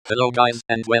Hello guys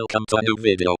and welcome to a new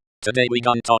video. Today we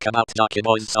gonna talk about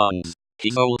Jockiboi's songs.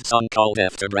 His old song called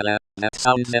Afterbrella, that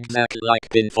sounds exactly like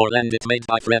Pinfall and it's made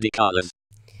by Freddie Collins.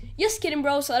 Just kidding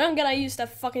bros, I don't gonna use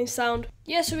that fucking sound.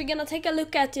 Yeah, so we're gonna take a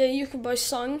look at the Jockiboi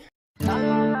song.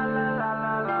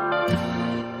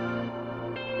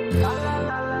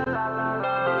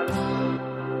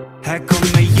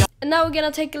 And now we're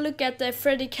gonna take a look at the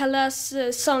Freddie Collins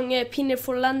song Pinne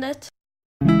for landet.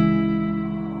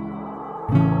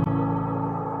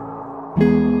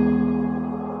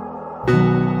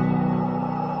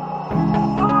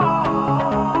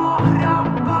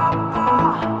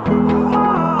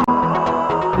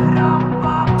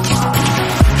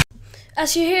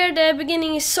 As you hear, the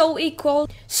beginning is so equal.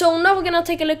 So now we're gonna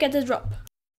take a look at the drop.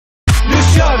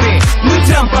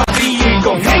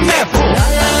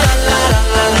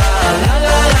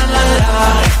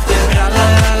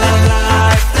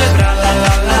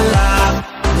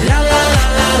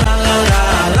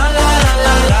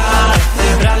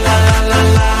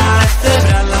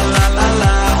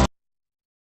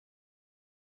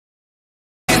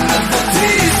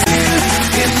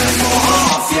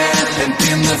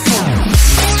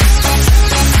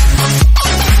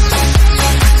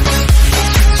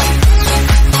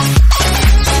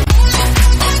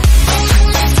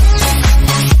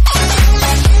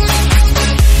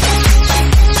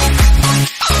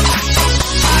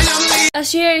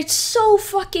 As you hear, it's so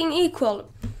fucking equal.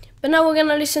 But now we're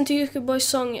gonna listen to Jockiboi's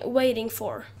song Waiting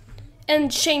For. And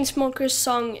Chainsmoker's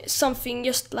song Something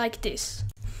Just Like This.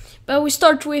 But we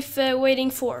start with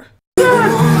Waiting For.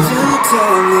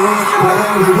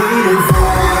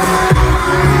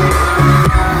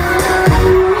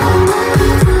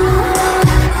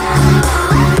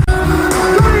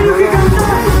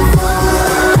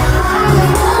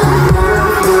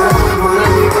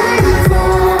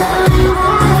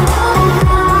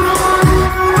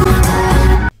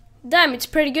 Damn, it's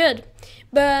pretty good.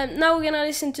 But now we're gonna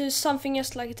listen to Something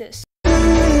Just Like This. Oh,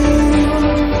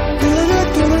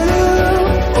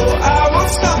 I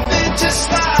want something just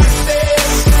like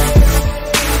this.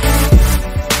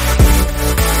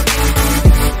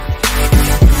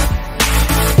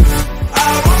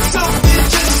 I want something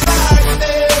just like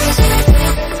this.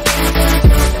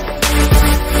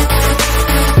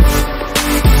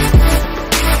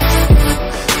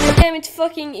 Damn, it's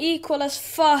fucking equal as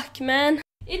fuck, man.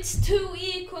 It's too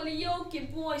equal,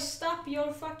 Jockiboi, stop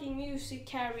your fucking music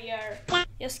career.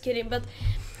 Just kidding, but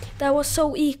that was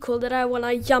so equal that I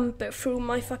wanna jump through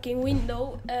my fucking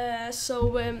window. That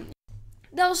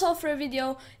was all for the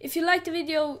video. If you liked the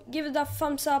video, give it a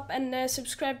thumbs up and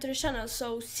subscribe to the channel.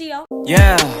 So, see ya.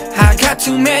 Yeah, I got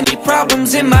too many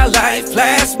problems in my life.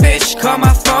 Last bitch called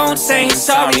my phone saying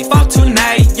sorry for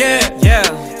tonight. Yeah.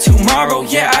 Tomorrow,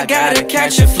 yeah, I gotta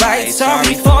catch a flight.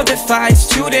 Sorry for the fights.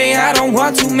 Today I don't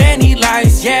want too many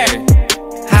lies. Yeah,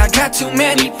 I got too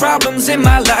many problems in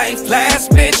my life. Last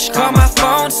bitch called my